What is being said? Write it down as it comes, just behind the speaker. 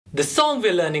The song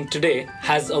we're learning today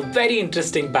has a very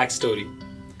interesting backstory.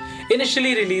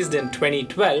 Initially released in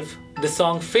 2012, the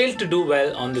song failed to do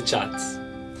well on the charts.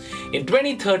 In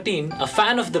 2013, a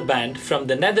fan of the band from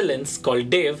the Netherlands called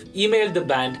Dave emailed the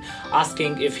band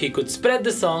asking if he could spread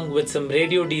the song with some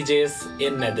radio DJs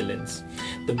in Netherlands.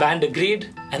 The band agreed,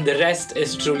 and the rest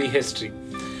is truly history.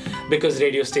 Because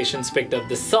radio stations picked up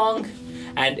the song,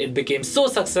 and it became so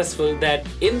successful that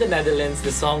in the Netherlands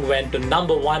the song went to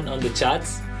 #1 on the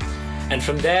charts. And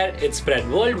from there it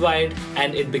spread worldwide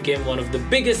and it became one of the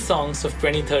biggest songs of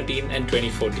 2013 and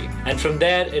 2014. And from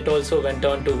there it also went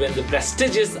on to win the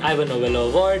prestigious Ivor Novello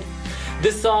Award.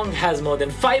 This song has more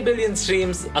than 5 billion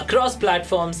streams across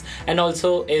platforms and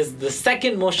also is the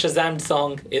second most Shazammed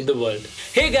song in the world.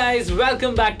 Hey guys,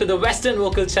 welcome back to the Western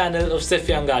vocal channel of SIFF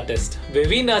Young Artiste, where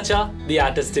we nurture the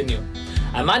artist in you.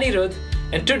 I'm Aniruddha,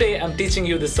 and today I'm teaching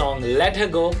you the song Let Her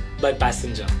Go by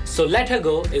Passenger. So Let Her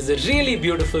Go is a really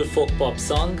beautiful folk pop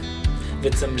song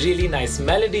with some really nice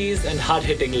melodies and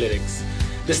hard-hitting lyrics.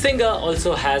 The singer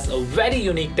also has a very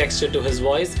unique texture to his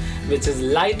voice, which is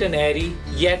light and airy,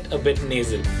 yet a bit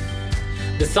nasal.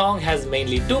 The song has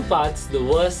mainly two parts, the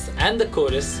verse and the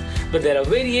chorus, but there are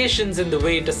variations in the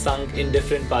way it is sung in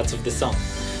different parts of the song.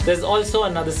 There's also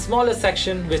another smaller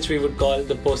section which we would call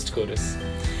the post-chorus.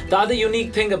 The other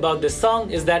unique thing about this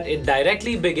song is that it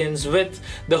directly begins with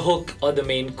the hook or the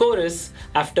main chorus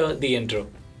after the intro.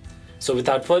 So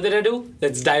without further ado,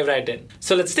 let's dive right in.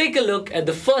 So let's take a look at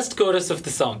the first chorus of the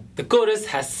song. The chorus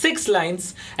has 6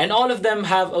 lines and all of them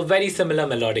have a very similar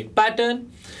melodic pattern.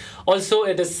 Also,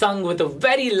 it is sung with a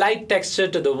very light texture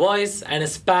to the voice and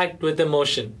is packed with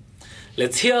emotion.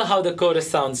 Let's hear how the chorus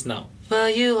sounds now. Well,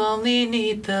 you only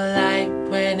need the light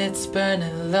when it's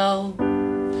burning low.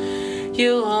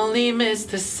 You only miss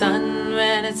the sun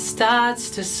when it starts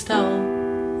to snow.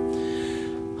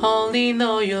 Only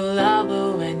know you love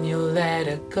her when you let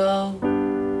her go.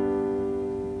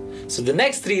 So the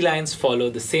next 3 lines follow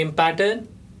the same pattern.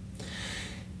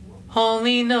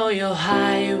 Only know you're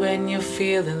high when you're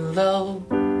feeling low.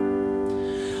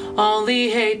 Only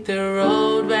hate the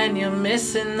road when you're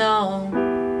missing home.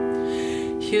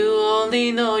 You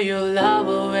only know you love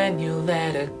her when you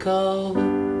let her go.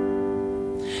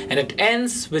 And it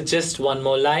ends with just one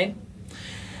more line.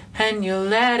 And you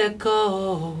let it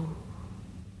go.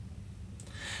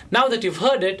 Now that you've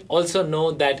heard it, also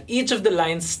know that each of the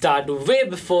lines start way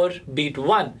before beat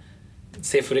 1.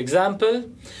 Say for example,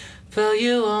 well,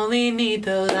 you only need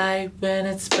the light when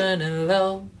it's burning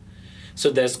low. So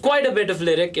there's quite a bit of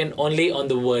lyric and only on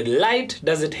the word light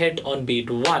does it hit on beat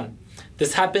 1.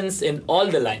 This happens in all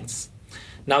the lines.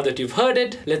 Now that you've heard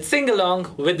it, let's sing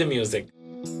along with the music.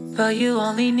 Well, you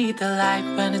only need the light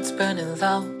when it's burning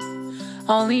low.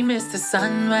 Only miss the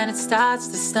sun when it starts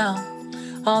to snow.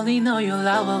 Only know you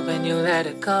love her when you let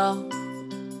it go.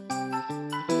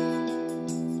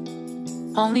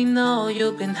 Only know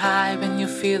you've been high when you're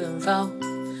feeling low.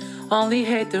 Only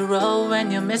hate the road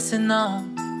when you're missing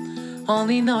home.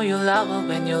 Only know you love her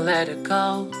when you let her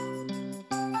go.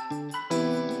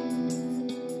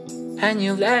 And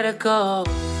you let her go.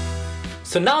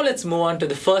 So now let's move on to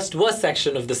the first verse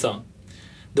section of the song.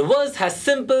 The verse has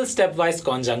simple stepwise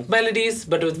conjunct melodies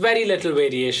but with very little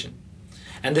variation.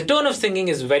 And the tone of singing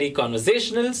is very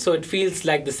conversational, so it feels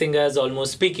like the singer is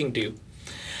almost speaking to you.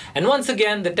 And once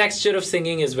again, the texture of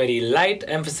singing is very light,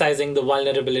 emphasizing the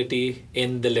vulnerability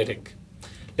in the lyric.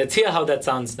 Let's hear how that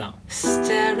sounds now.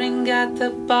 Staring at the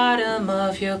bottom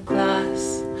of your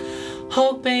glass,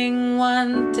 hoping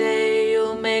one day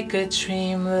you'll make a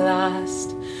dream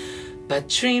last. But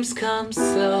dreams come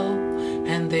slow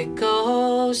and they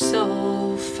go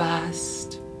so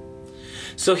fast.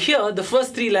 So here, the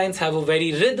first 3 lines have a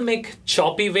very rhythmic,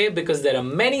 choppy way because there are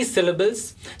many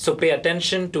syllables. So pay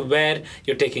attention to where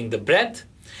you're taking the breath.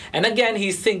 And again,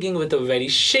 he's singing with a very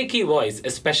shaky voice,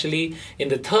 especially in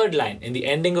the 3rd line, in the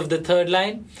ending of the 3rd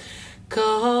line.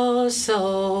 Go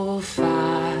so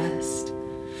fast.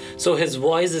 So his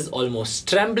voice is almost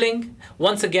trembling,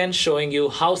 once again showing you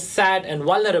how sad and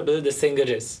vulnerable the singer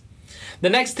is. The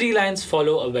next 3 lines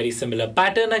follow a very similar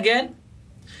pattern again.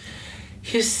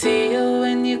 You see her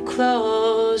when you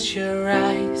close your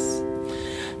eyes.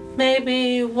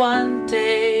 Maybe one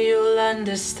day you'll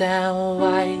understand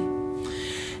why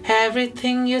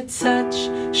everything you touch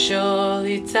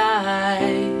surely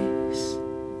dies.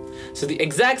 So the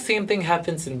exact same thing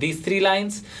happens in these 3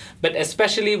 lines, but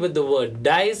especially with the word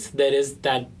dies, there is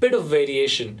that bit of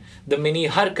variation, the mini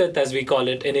harkat as we call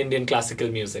it in Indian classical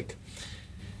music.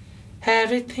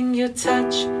 Everything you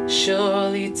touch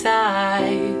surely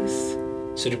dies.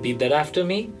 So repeat that after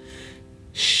me.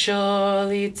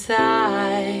 Surely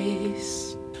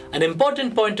dies. An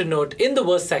important point to note in the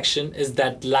verse section is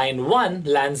that line 1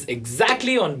 lands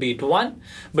exactly on beat 1,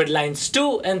 but lines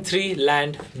 2 and 3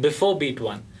 land before beat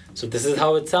 1. So this is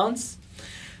how it sounds.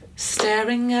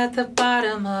 Staring at the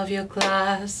bottom of your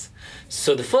glass.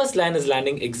 So the first line is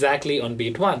landing exactly on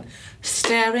beat 1.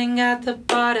 Staring at the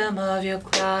bottom of your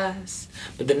glass.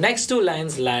 But the next two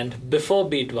lines land before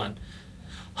beat 1.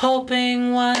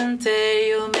 Hoping one day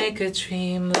you'll make a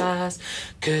dream last.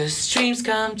 'Cause dreams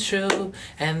come true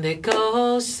and they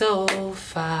go so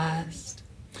fast.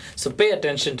 So pay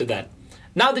attention to that.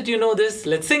 Now that you know this,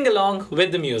 let's sing along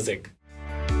with the music.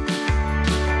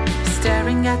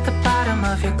 Staring at the bottom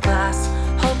of your glass,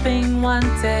 hoping one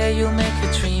day you'll make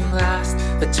a dream last.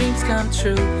 But dreams come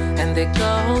true and they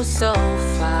go so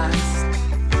fast.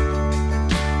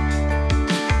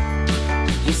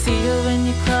 You see it when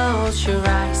you close your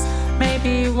eyes.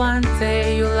 Maybe one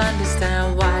day you'll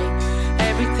understand why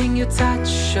everything you touch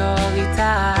surely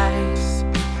dies.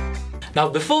 Now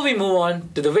before we move on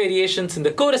to the variations in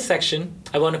the chorus section,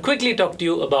 I want to quickly talk to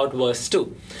you about verse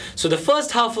 2. So the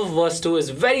first half of verse 2 is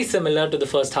very similar to the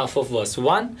first half of verse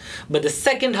 1, but the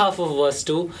second half of verse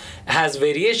 2 has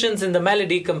variations in the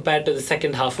melody compared to the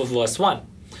second half of verse 1.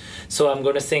 So I'm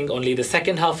going to sing only the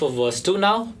second half of verse 2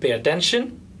 now. Pay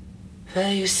attention.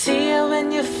 Well, you see it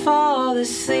when you fall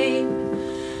asleep,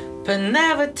 but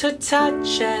never to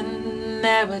touch and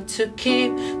never to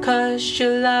keep. 'Cause you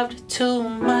loved too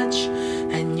much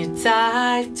and you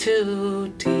dive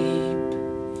too deep.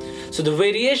 So the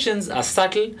variations are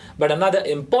subtle, but another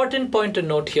important point to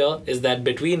note here is that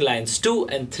between lines 2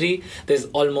 and 3, there's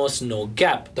almost no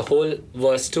gap. The whole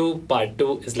verse 2, part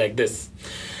 2 is like this.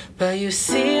 But you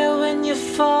see it when you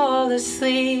fall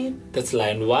asleep. That's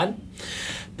line 1.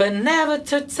 But never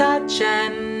to touch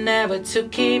and never to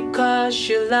keep. 'Cause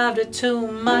you loved it too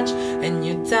much and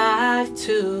you dive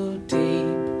too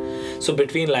deep. So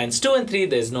between lines 2 and 3,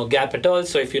 there's no gap at all.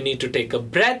 So if you need to take a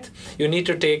breath, you need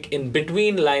to take in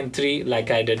between line 3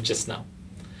 like I did just now.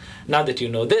 Now that you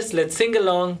know this, let's sing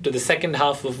along to the second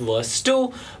half of verse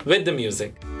 2 with the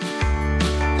music.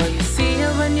 Well, you see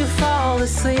it when you fall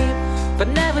asleep, but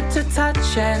never to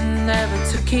touch and never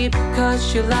to keep.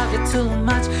 'Cause you love it too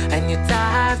much and you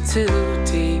dive too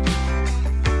deep.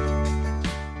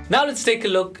 Now let's take a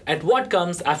look at what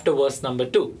comes after verse number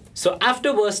 2. So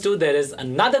after verse 2, there is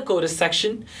another chorus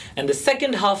section, and the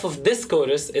second half of this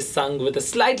chorus is sung with a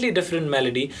slightly different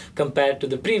melody compared to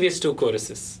the previous two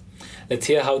choruses. Let's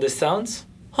hear how this sounds.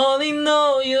 Only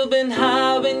know you've been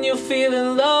high when you're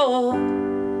feeling low.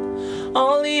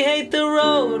 Only hate the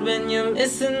road when you're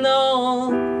missing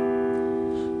no.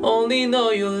 Only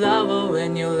know you love her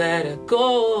when you let her go.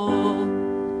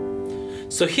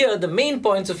 So here the main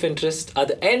points of interest are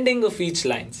the ending of each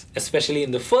line, especially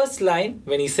in the first line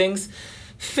when he sings,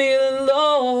 feeling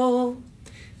low.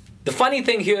 The funny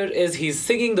thing here is he's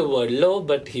singing the word low,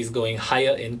 but he's going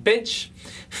higher in pitch.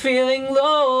 Feeling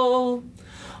low.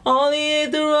 Only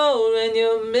hate the road when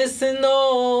you're missing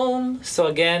home. So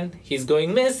again, he's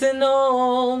going missing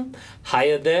home,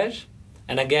 higher there.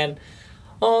 And again,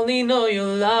 only know you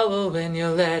love her when you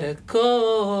let her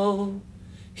go.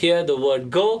 Here the word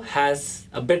go has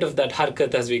a bit of that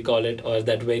harkat, as we call it, or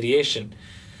that variation.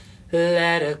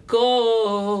 Let her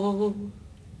go.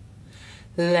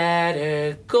 Let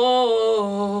her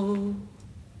go.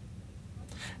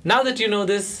 Now that you know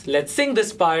this, let's sing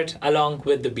this part along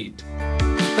with the beat.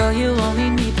 Well, you only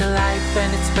need the light when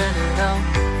it's burning low.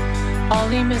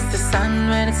 Only miss the sun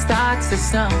when it starts to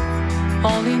snow.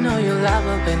 Only know you love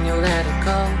her when you let her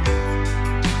go.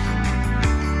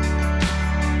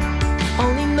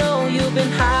 Only know you've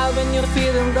been high when you're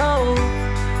feeling low.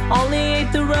 Only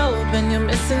hate the road when you're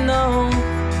missing no.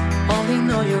 Only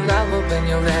know you love her when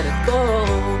you let her go.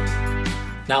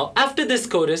 Now after this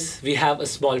chorus, we have a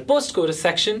small post-chorus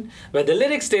section where the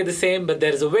lyrics stay the same, but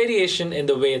there is a variation in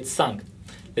the way it's sung.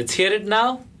 Let's hear it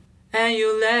now. And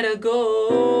you let her go.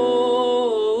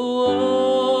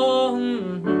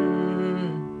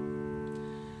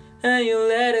 And you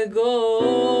let her go.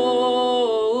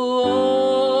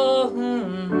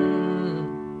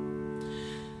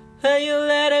 And you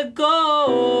let her go.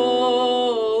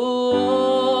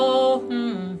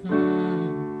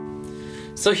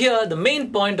 So here the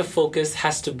main point of focus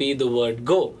has to be the word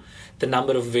go. The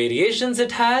number of variations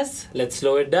it has, let's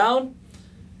slow it down.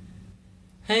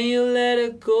 And you let her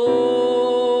go.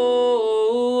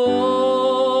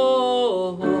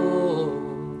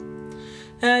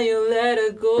 And you let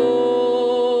her go.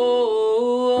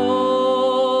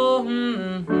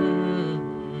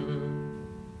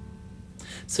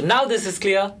 So now this is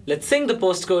clear. Let's sing the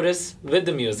post-chorus with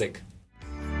the music.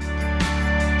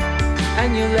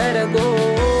 And you let her go.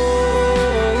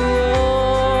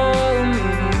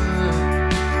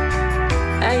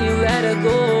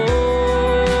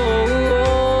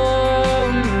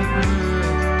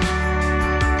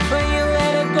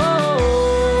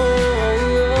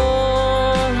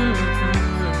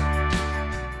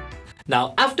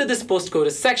 Now, after this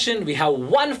post-chorus section, we have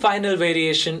one final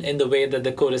variation in the way that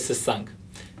the chorus is sung.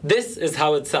 This is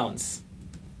how it sounds.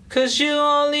 'Cause you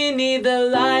only need the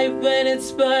light when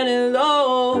it's burning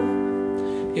low.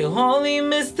 You only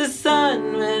miss the sun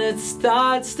when it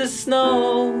starts to snow.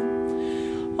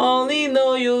 Only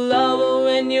know you love her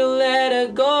when you let her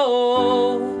go.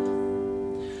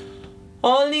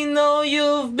 Only know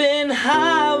you've been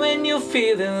high when you're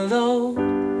feeling low.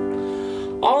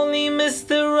 Only miss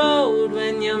the road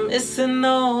when you're missing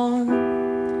home.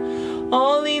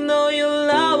 Only know you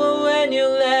love her when you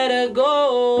let her go.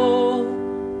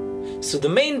 So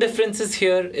the main differences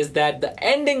here is that the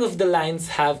ending of the lines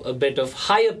have a bit of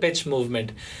higher pitch movement.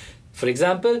 For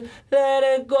example, let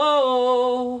her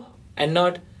go, and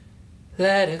not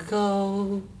let her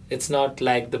go. It's not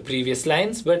like the previous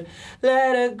lines, but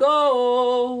let her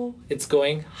go. It's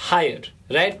going higher,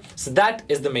 right? So that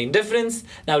is the main difference.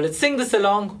 Now let's sing this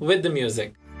along with the music.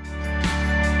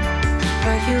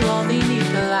 But you only need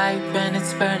the light when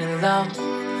it's burning low.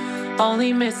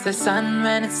 Only miss the sun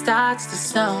when it starts to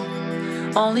snow.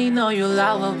 Only know you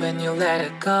love her when you let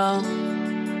her go.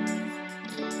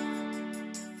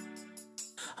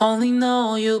 Only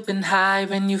know you've been high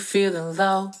when you're feeling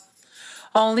low.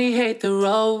 Only hate the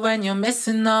road when you're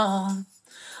missing home.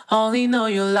 Only know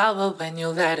you love her when you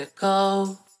let her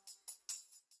go.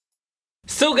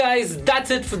 So guys, that's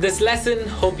it for this lesson.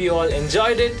 Hope you all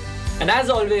enjoyed it. And as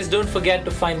always, don't forget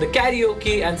to find the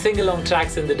karaoke and sing-along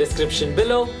tracks in the description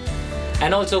below.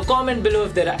 And also comment below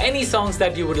if there are any songs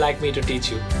that you would like me to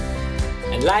teach you.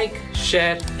 And like,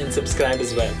 share and subscribe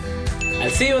as well.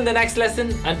 I'll see you in the next lesson.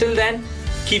 Until then,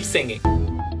 keep singing.